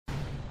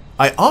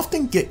I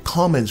often get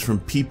comments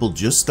from people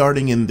just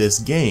starting in this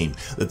game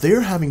that they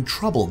are having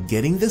trouble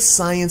getting the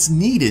science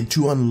needed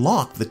to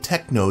unlock the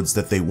tech nodes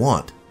that they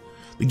want.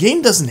 The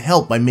game doesn't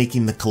help by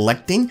making the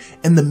collecting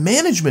and the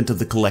management of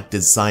the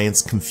collected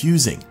science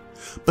confusing.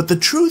 But the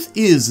truth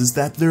is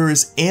that there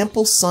is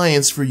ample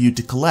science for you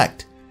to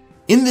collect.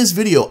 In this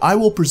video, I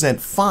will present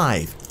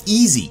 5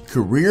 easy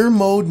career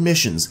mode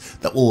missions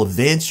that will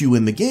advance you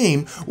in the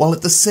game while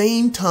at the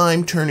same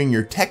time turning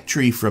your tech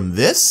tree from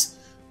this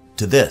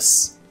to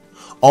this.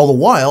 All the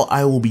while,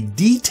 I will be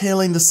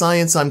detailing the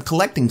science I'm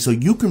collecting so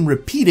you can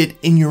repeat it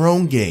in your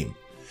own game.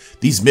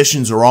 These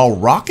missions are all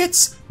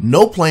rockets,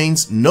 no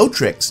planes, no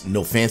tricks,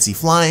 no fancy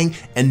flying,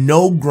 and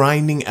no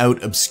grinding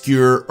out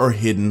obscure or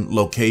hidden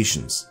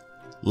locations.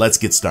 Let's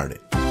get started.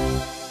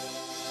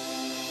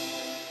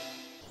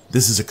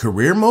 This is a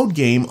career mode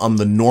game on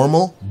the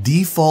normal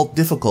default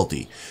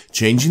difficulty.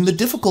 Changing the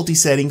difficulty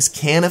settings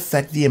can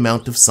affect the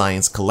amount of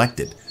science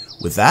collected.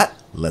 With that,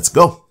 let's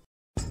go.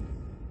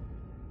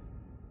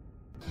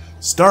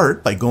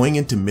 Start by going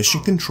into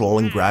mission control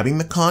and grabbing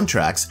the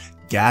contracts,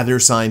 gather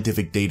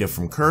scientific data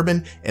from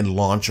Kerbin, and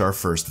launch our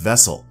first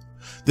vessel.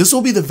 This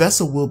will be the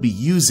vessel we'll be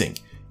using.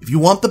 If you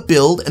want the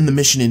build and the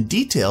mission in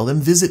detail, then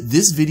visit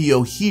this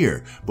video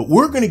here, but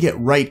we're going to get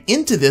right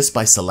into this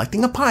by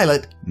selecting a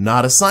pilot,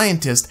 not a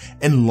scientist,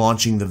 and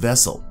launching the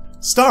vessel.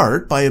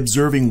 Start by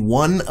observing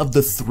one of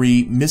the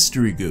 3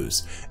 mystery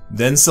goos,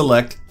 then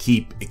select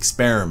Keep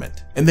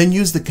Experiment, and then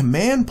use the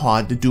command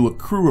pod to do a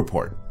crew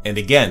report, and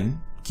again,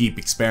 Keep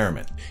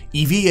Experiment.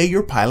 EVA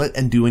your pilot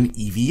and do an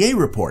EVA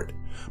report.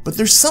 But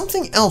there's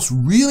something else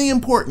really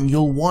important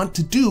you'll want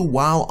to do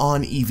while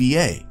on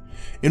EVA.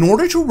 In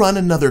order to run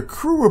another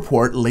crew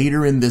report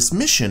later in this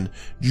mission,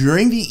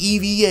 during the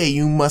EVA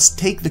you must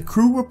take the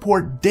crew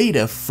report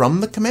data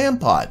from the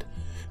command pod.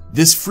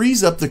 This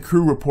frees up the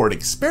crew report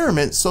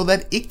experiment so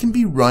that it can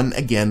be run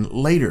again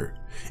later.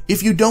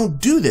 If you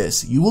don't do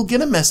this, you will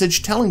get a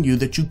message telling you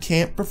that you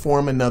can't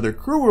perform another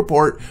crew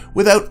report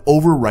without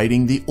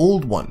overwriting the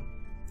old one.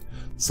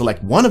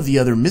 Select one of the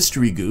other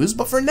mystery goos,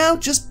 but for now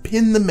just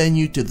pin the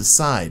menu to the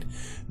side.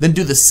 Then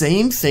do the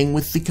same thing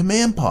with the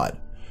command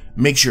pod.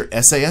 Make sure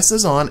SAS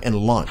is on and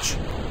launch.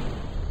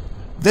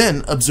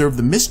 Then observe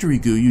the mystery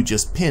goo you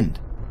just pinned.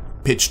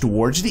 Pitch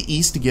towards the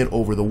east to get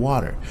over the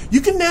water.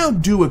 You can now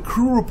do a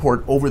crew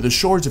report over the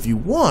shores if you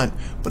want,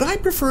 but I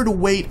prefer to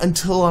wait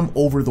until I'm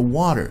over the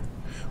water.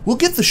 We'll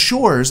get the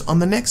shores on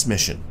the next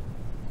mission.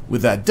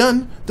 With that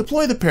done,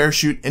 deploy the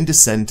parachute and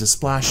descend to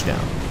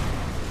splashdown.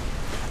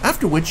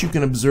 After which you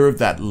can observe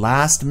that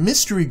last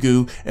mystery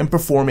goo and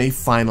perform a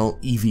final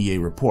EVA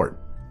report.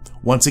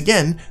 Once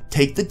again,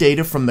 take the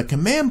data from the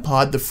command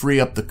pod to free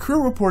up the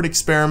crew report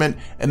experiment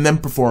and then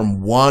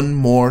perform one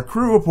more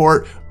crew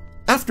report,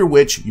 after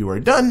which you are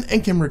done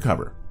and can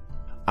recover.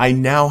 I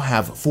now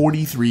have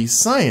 43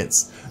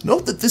 science.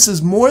 Note that this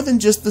is more than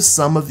just the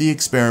sum of the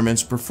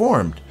experiments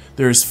performed.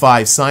 There is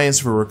 5 science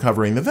for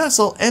recovering the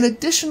vessel and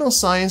additional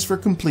science for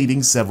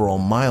completing several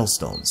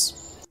milestones.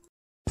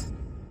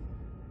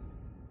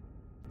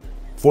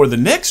 For the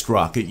next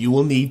rocket, you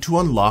will need to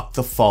unlock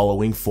the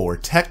following 4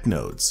 tech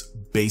nodes: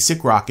 Basic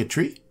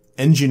Rocketry,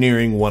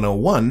 Engineering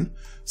 101,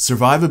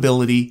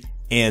 Survivability,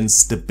 and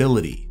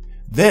Stability.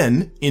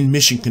 Then, in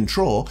Mission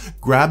Control,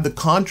 grab the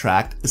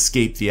contract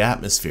Escape the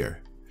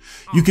Atmosphere.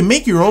 You can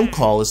make your own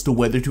call as to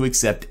whether to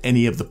accept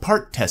any of the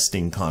part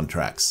testing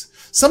contracts.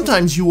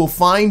 Sometimes you will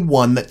find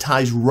one that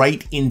ties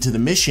right into the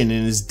mission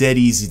and is dead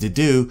easy to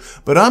do,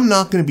 but I'm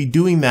not going to be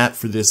doing that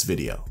for this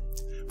video.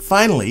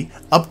 Finally,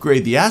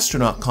 upgrade the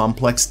astronaut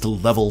complex to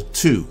level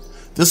 2.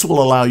 This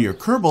will allow your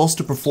Kerbals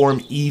to perform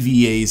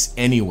EVAs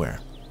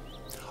anywhere.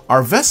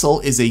 Our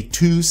vessel is a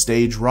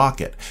 2-stage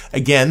rocket.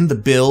 Again, the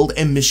build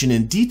and mission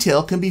in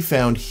detail can be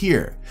found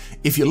here.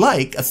 If you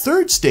like, a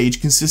 3rd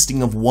stage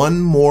consisting of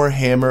 1 more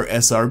Hammer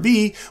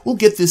SRB will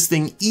get this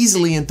thing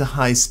easily into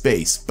high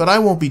space, but I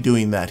won't be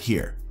doing that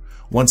here.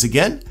 Once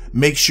again,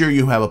 make sure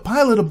you have a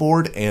pilot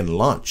aboard and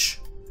launch.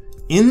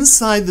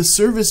 Inside the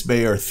service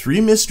bay are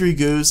 3 mystery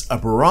goos, a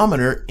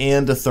barometer,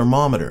 and a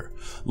thermometer.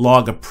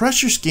 Log a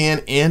pressure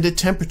scan and a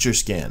temperature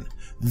scan.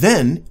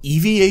 Then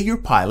EVA your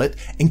pilot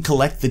and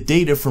collect the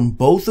data from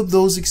both of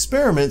those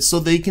experiments so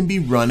they can be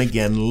run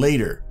again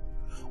later.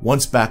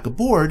 Once back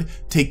aboard,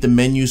 take the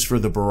menus for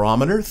the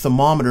barometer,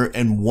 thermometer,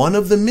 and one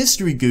of the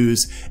mystery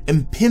goos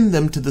and pin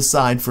them to the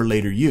side for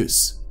later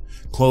use.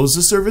 Close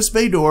the service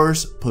bay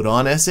doors, put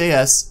on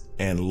SAS,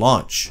 and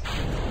launch.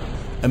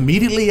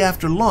 Immediately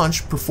after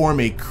launch, perform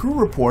a crew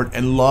report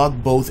and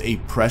log both a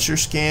pressure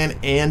scan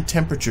and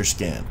temperature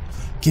scan.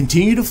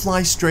 Continue to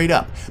fly straight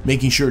up,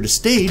 making sure to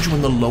stage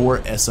when the lower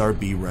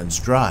SRB runs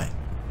dry.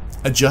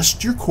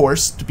 Adjust your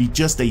course to be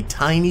just a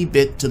tiny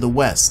bit to the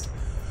west.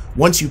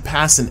 Once you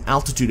pass an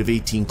altitude of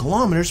 18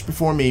 kilometers,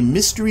 perform a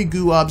mystery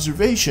goo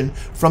observation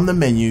from the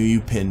menu you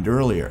pinned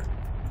earlier.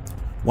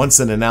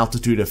 Once at an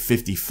altitude of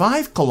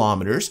 55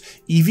 kilometers,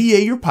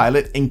 EVA your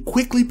pilot and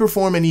quickly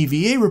perform an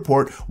EVA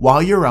report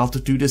while your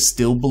altitude is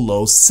still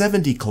below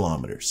 70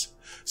 kilometers.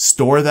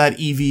 Store that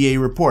EVA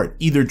report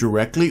either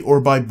directly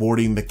or by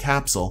boarding the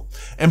capsule,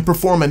 and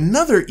perform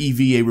another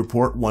EVA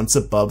report once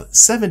above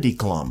 70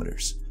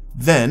 kilometers.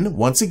 Then,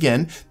 once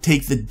again,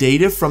 take the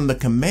data from the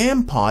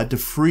command pod to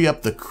free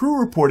up the crew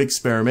report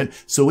experiment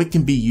so it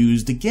can be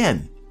used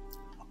again.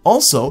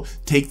 Also,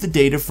 take the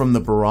data from the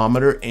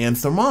barometer and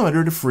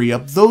thermometer to free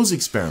up those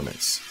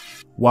experiments.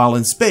 While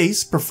in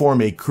space,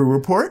 perform a crew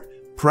report,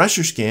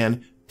 pressure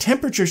scan,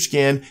 temperature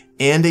scan,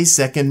 and a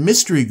second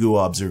mystery goo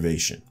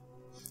observation.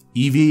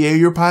 EVA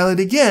your pilot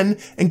again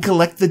and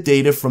collect the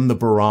data from the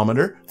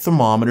barometer,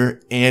 thermometer,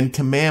 and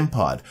command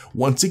pod,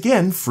 once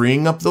again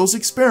freeing up those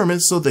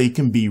experiments so they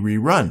can be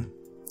rerun.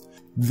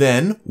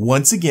 Then,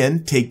 once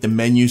again, take the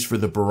menus for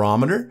the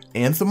barometer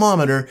and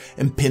thermometer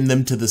and pin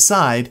them to the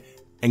side,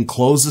 and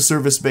close the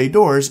service bay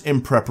doors in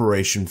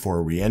preparation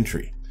for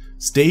re-entry.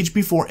 Stage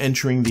before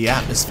entering the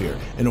atmosphere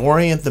and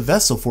orient the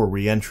vessel for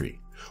re-entry.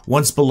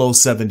 Once below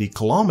 70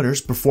 kilometers,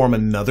 perform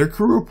another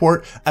crew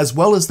report as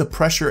well as the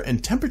pressure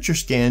and temperature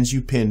scans you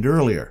pinned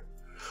earlier.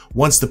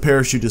 Once the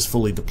parachute is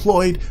fully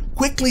deployed,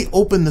 quickly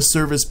open the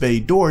service bay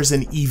doors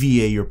and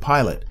EVA your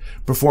pilot.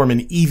 Perform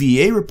an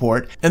EVA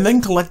report and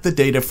then collect the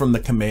data from the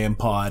command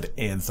pod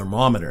and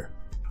thermometer.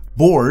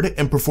 Board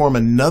and perform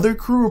another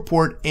crew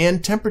report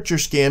and temperature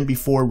scan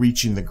before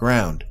reaching the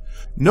ground.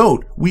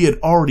 Note, we had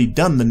already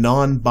done the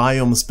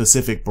non-biome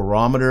specific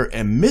barometer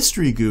and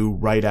mystery goo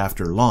right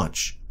after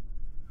launch.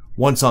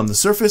 Once on the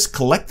surface,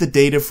 collect the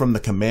data from the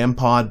command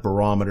pod,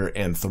 barometer,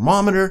 and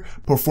thermometer,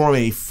 perform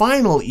a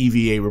final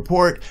EVA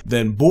report,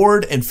 then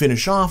board and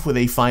finish off with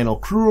a final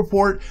crew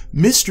report,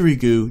 mystery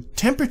goo,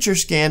 temperature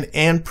scan,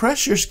 and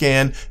pressure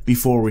scan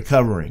before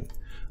recovering.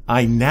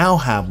 I now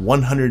have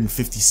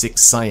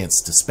 156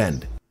 science to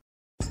spend.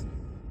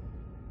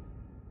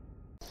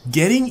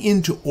 Getting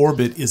into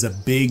orbit is a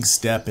big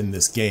step in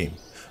this game.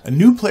 A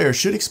new player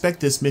should expect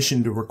this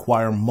mission to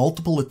require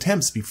multiple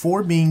attempts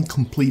before being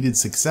completed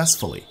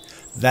successfully.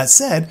 That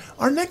said,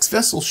 our next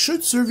vessel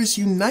should service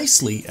you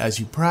nicely as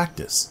you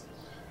practice.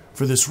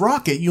 For this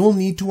rocket, you'll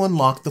need to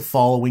unlock the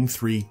following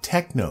 3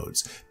 tech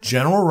nodes: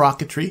 General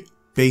Rocketry,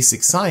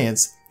 Basic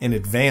Science, and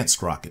Advanced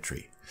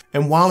Rocketry.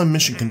 And while in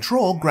mission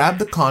control, grab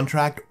the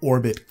contract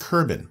Orbit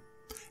Kerbin.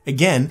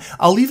 Again,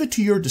 I'll leave it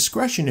to your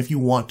discretion if you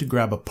want to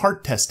grab a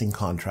part testing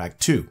contract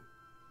too.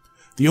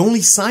 The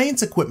only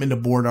science equipment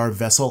aboard our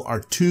vessel are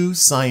 2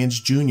 Science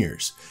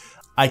Juniors.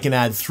 I can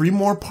add 3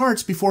 more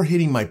parts before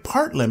hitting my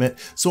part limit,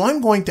 so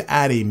I'm going to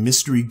add a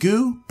mystery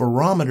goo,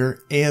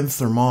 barometer, and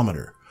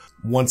thermometer.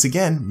 Once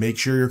again, make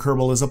sure your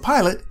Kerbal is a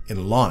pilot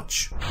and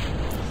launch.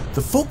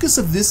 The focus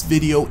of this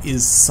video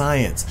is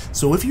science,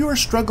 so if you are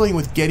struggling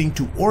with getting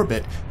to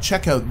orbit,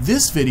 check out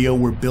this video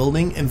where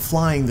building and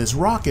flying this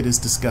rocket is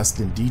discussed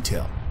in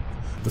detail.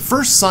 The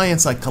first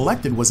science I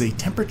collected was a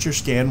temperature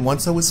scan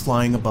once I was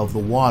flying above the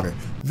water.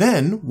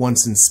 Then,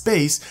 once in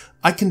space,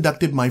 I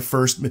conducted my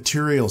first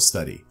material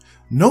study.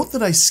 Note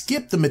that I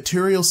skipped the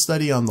material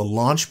study on the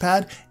launch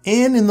pad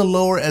and in the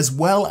lower as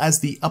well as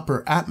the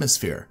upper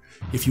atmosphere.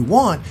 If you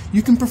want,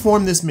 you can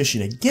perform this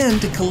mission again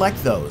to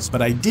collect those,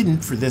 but I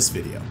didn't for this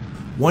video.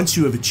 Once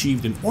you have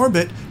achieved an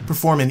orbit,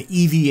 perform an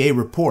EVA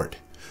report.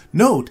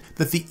 Note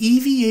that the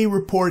EVA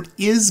report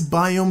is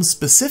biome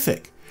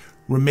specific.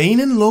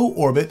 Remain in low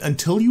orbit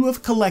until you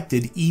have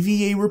collected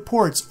EVA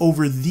reports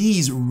over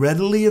these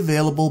readily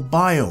available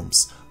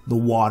biomes: the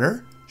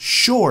water,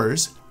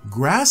 shores,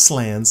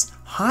 grasslands,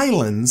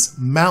 highlands,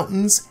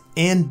 mountains,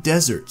 and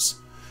deserts.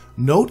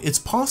 Note it's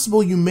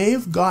possible you may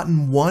have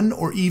gotten 1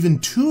 or even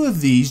 2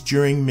 of these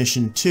during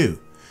Mission 2.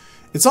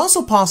 It's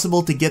also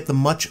possible to get the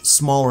much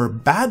smaller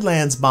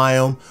Badlands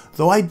biome,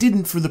 though I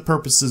didn't for the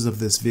purposes of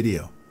this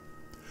video.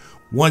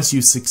 Once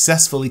you've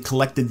successfully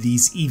collected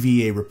these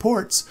EVA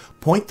reports,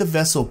 point the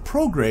vessel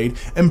prograde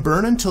and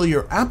burn until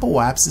your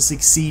apoapsis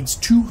exceeds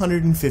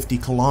 250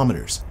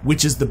 kilometers,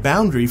 which is the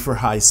boundary for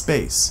high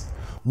space.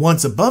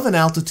 Once above an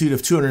altitude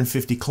of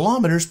 250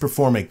 kilometers,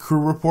 perform a crew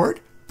report,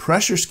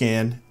 pressure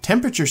scan,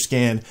 temperature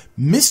scan,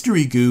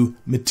 mystery goo,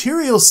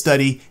 material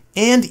study,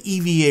 and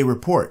EVA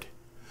report.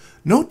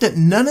 Note that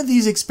none of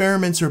these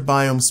experiments are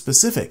biome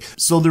specific,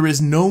 so there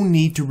is no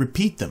need to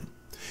repeat them.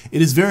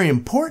 It is very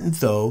important,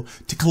 though,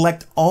 to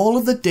collect all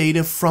of the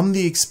data from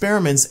the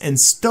experiments and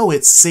stow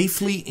it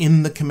safely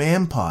in the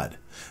command pod.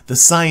 The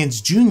Science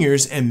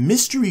Juniors and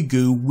mystery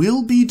goo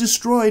will be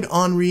destroyed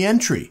on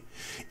re-entry.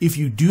 If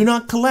you do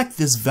not collect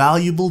this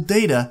valuable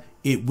data,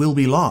 it will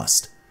be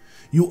lost.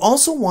 You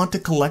also want to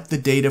collect the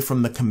data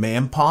from the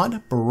command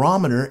pod,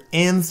 barometer,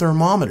 and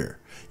thermometer.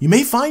 You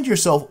may find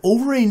yourself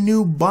over a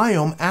new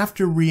biome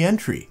after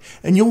re-entry,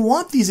 and you'll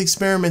want these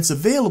experiments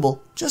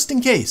available just in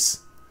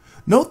case.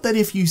 Note that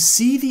if you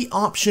see the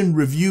option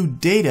Review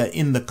Data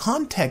in the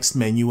context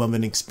menu of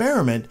an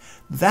experiment,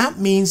 that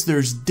means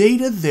there's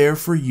data there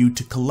for you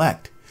to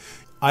collect.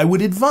 I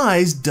would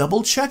advise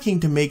double checking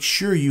to make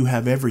sure you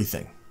have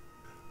everything.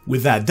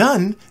 With that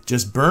done,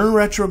 just burn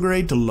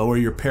retrograde to lower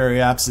your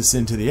periapsis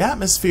into the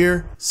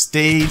atmosphere,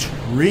 stage,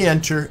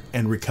 re-enter,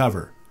 and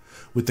recover.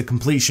 With the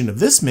completion of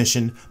this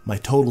mission, my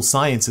total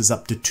science is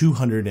up to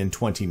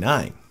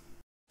 229.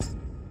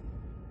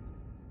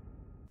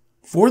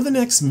 For the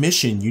next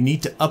mission, you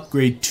need to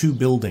upgrade 2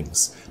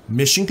 buildings.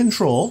 Mission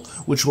Control,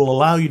 which will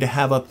allow you to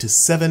have up to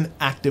 7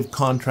 active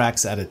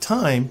contracts at a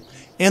time,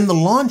 and the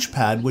Launch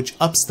Pad, which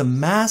ups the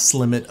mass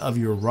limit of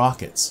your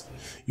rockets.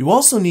 You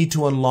also need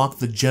to unlock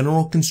the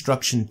General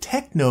Construction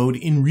Tech node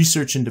in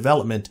Research and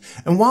Development,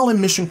 and while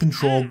in Mission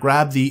Control,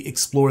 grab the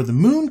Explore the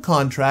Moon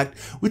contract,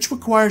 which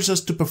requires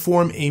us to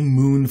perform a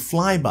moon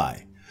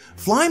flyby.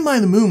 Flying by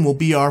the moon will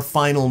be our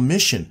final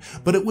mission,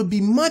 but it would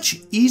be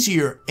much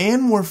easier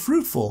and more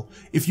fruitful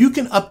if you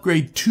can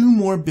upgrade 2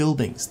 more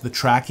buildings, the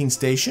tracking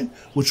station,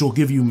 which will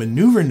give you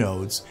maneuver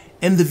nodes,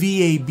 and the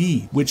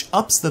VAB, which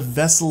ups the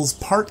vessel's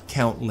part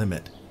count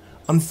limit.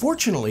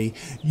 Unfortunately,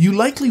 you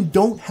likely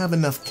don't have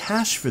enough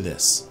cash for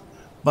this.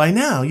 By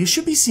now, you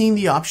should be seeing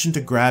the option to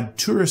grab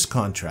tourist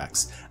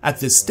contracts.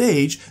 At this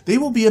stage, they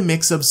will be a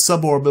mix of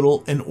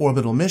suborbital and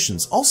orbital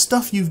missions, all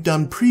stuff you've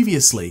done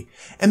previously,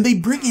 and they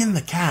bring in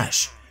the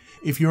cash.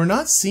 If you're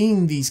not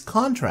seeing these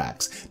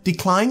contracts,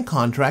 decline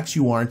contracts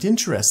you aren't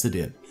interested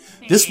in.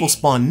 This will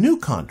spawn new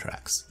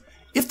contracts.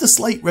 If the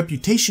slight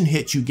reputation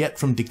hit you get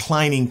from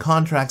declining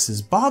contracts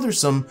is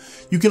bothersome,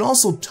 you can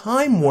also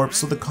time warp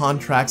so the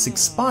contracts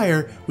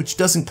expire, which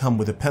doesn't come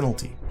with a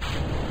penalty.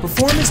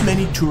 Perform as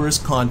many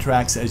tourist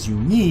contracts as you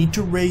need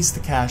to raise the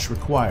cash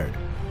required.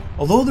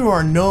 Although there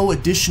are no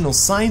additional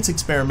science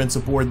experiments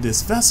aboard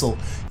this vessel,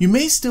 you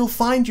may still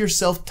find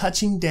yourself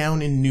touching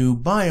down in new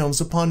biomes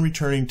upon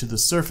returning to the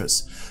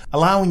surface,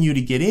 allowing you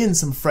to get in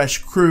some fresh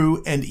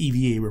crew and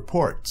EVA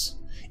reports.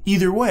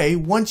 Either way,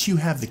 once you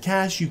have the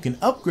cash, you can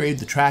upgrade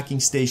the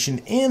tracking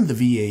station and the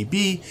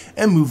VAB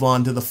and move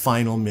on to the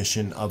final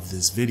mission of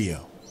this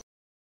video.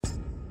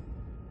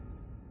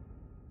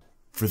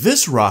 For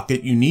this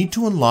rocket, you need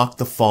to unlock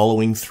the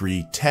following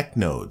 3 tech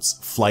nodes: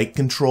 Flight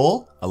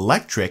Control,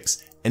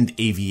 Electrics, and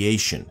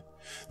Aviation.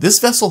 This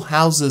vessel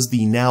houses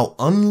the now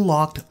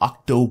unlocked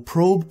Octo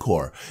Probe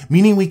Core,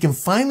 meaning we can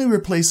finally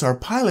replace our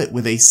pilot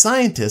with a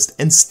scientist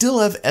and still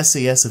have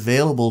SAS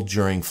available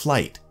during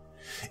flight.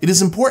 It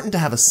is important to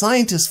have a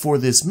scientist for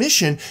this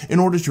mission in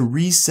order to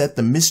reset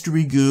the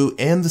Mystery Goo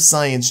and the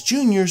Science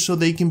Junior so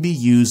they can be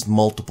used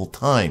multiple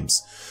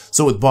times.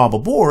 So with Bob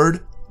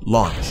aboard,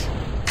 launch.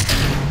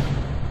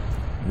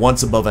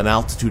 Once above an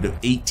altitude of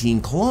 18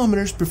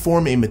 kilometers,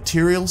 perform a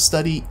material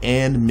study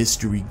and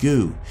Mystery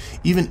Goo.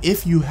 Even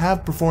if you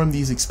have performed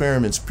these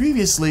experiments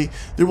previously,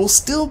 there will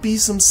still be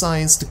some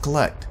science to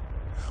collect.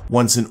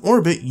 Once in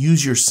orbit,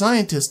 use your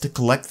scientist to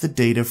collect the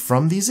data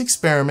from these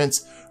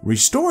experiments,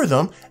 restore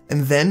them,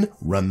 and then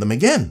run them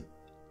again.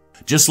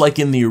 Just like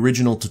in the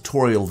original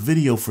tutorial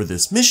video for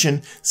this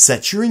mission,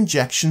 set your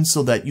injection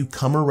so that you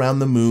come around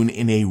the moon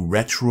in a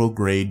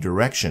retrograde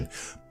direction.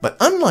 But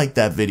unlike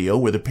that video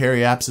where the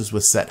periapsis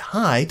was set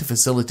high to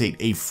facilitate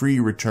a free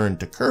return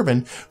to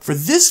Kerbin, for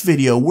this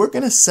video we're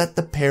going to set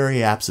the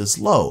periapsis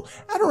low,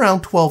 at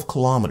around 12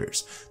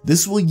 kilometers.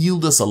 This will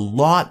yield us a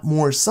lot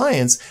more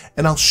science,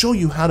 and I'll show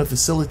you how to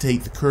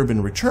facilitate the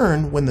Kerbin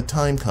return when the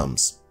time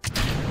comes.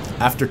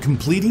 After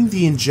completing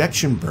the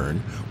injection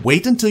burn,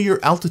 wait until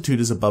your altitude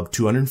is above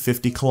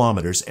 250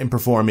 kilometers and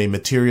perform a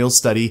material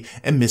study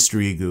and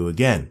Mystery Goo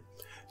again.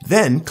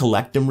 Then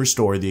collect and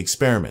restore the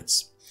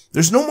experiments.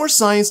 There's no more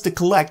science to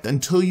collect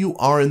until you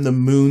are in the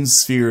moon's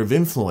sphere of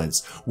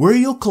influence, where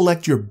you'll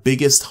collect your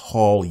biggest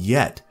haul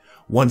yet.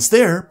 Once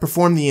there,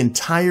 perform the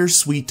entire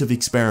suite of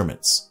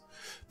experiments.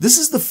 This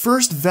is the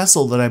first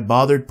vessel that I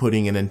bothered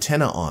putting an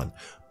antenna on.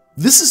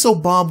 This is so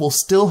Bob will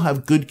still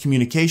have good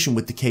communication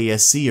with the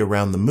KSC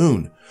around the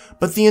moon,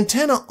 but the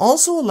antenna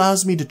also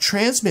allows me to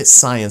transmit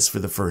science for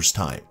the first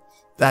time.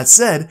 That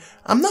said,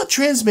 I'm not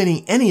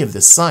transmitting any of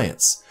this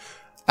science.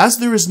 As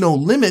there is no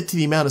limit to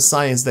the amount of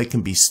science that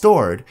can be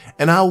stored,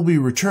 and I will be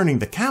returning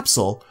the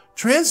capsule,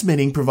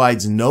 transmitting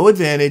provides no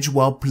advantage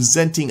while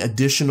presenting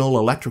additional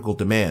electrical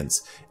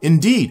demands.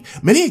 Indeed,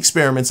 many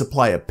experiments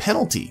apply a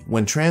penalty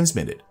when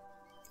transmitted.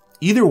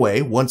 Either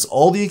way, once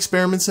all the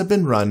experiments have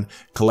been run,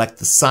 collect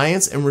the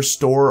science and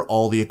restore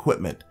all the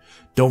equipment.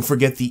 Don't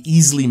forget the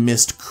easily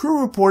missed crew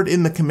report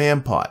in the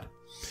command pod.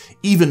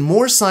 Even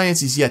more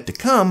science is yet to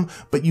come,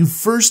 but you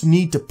first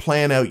need to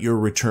plan out your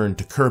return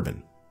to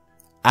Kerbin.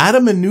 Add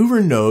a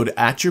maneuver node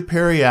at your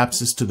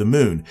periapsis to the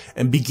moon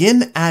and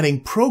begin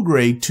adding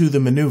prograde to the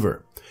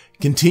maneuver.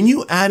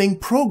 Continue adding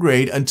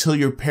prograde until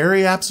your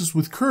periapsis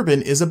with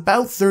Kerbin is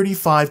about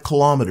 35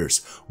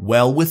 kilometers,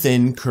 well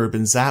within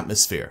Kerbin's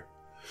atmosphere.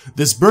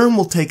 This burn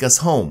will take us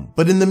home,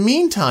 but in the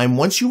meantime,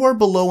 once you are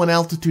below an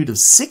altitude of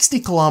 60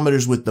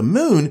 kilometers with the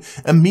moon,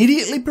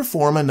 immediately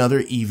perform another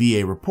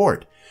EVA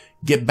report.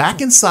 Get back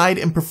inside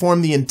and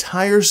perform the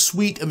entire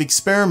suite of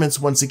experiments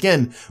once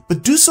again,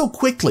 but do so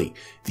quickly.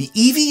 The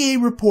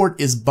EVA report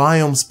is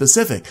biome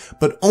specific,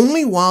 but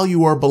only while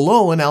you are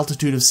below an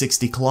altitude of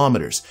 60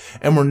 kilometers,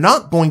 and we're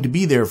not going to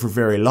be there for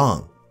very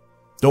long.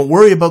 Don't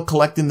worry about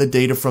collecting the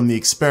data from the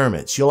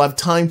experiments. You'll have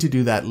time to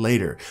do that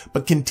later,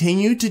 but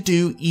continue to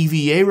do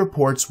EVA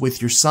reports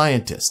with your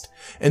scientist,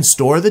 and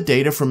store the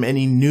data from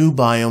any new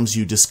biomes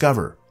you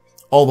discover.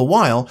 All the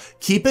while,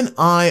 keep an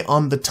eye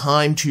on the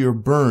time to your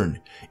burn.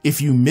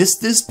 If you miss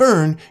this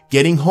burn,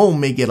 getting home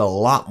may get a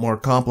lot more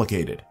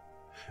complicated.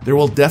 There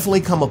will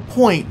definitely come a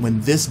point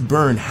when this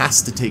burn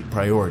has to take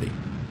priority.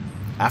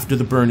 After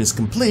the burn is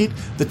complete,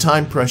 the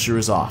time pressure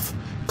is off.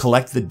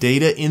 Collect the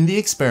data in the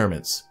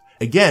experiments.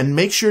 Again,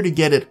 make sure to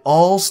get it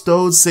all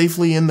stowed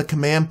safely in the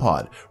command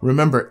pod.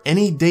 Remember,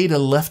 any data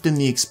left in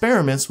the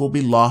experiments will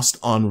be lost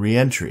on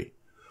re-entry.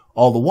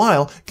 All the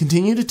while,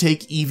 continue to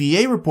take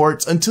EVA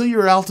reports until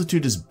your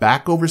altitude is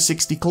back over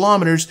 60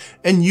 kilometers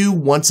and you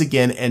once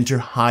again enter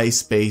high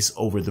space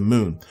over the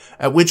moon,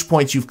 at which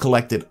point you've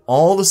collected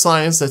all the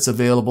science that's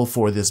available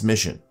for this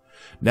mission.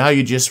 Now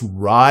you just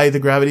ride the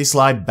gravity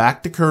slide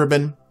back to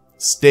Kerbin,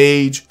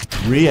 stage,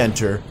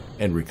 re-enter,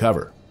 and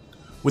recover.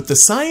 With the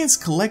science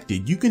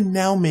collected, you can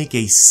now make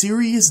a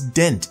serious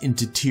dent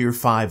into Tier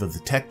 5 of the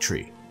tech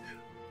tree.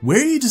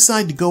 Where you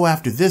decide to go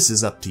after this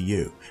is up to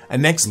you. A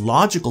next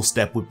logical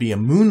step would be a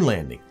moon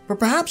landing, but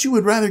perhaps you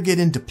would rather get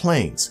into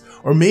planes,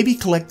 or maybe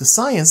collect the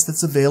science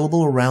that's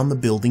available around the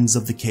buildings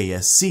of the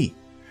KSC.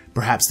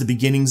 Perhaps the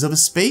beginnings of a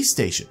space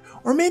station,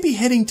 or maybe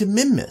heading to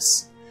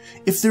Minmus.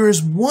 If there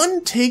is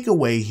one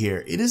takeaway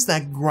here, it is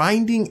that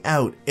grinding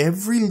out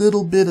every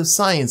little bit of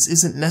science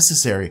isn't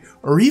necessary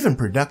or even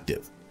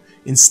productive.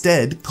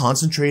 Instead,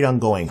 concentrate on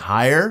going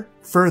higher,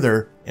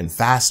 further, and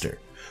faster.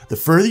 The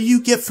further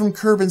you get from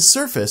Kerbin's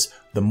surface,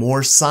 the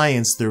more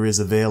science there is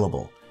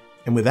available.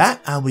 And with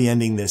that, I'll be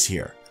ending this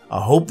here.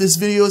 I hope this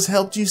video has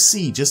helped you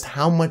see just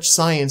how much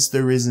science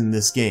there is in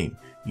this game.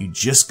 You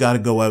just gotta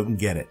go out and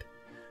get it.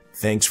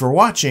 Thanks for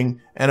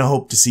watching, and I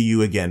hope to see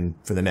you again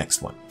for the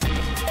next one.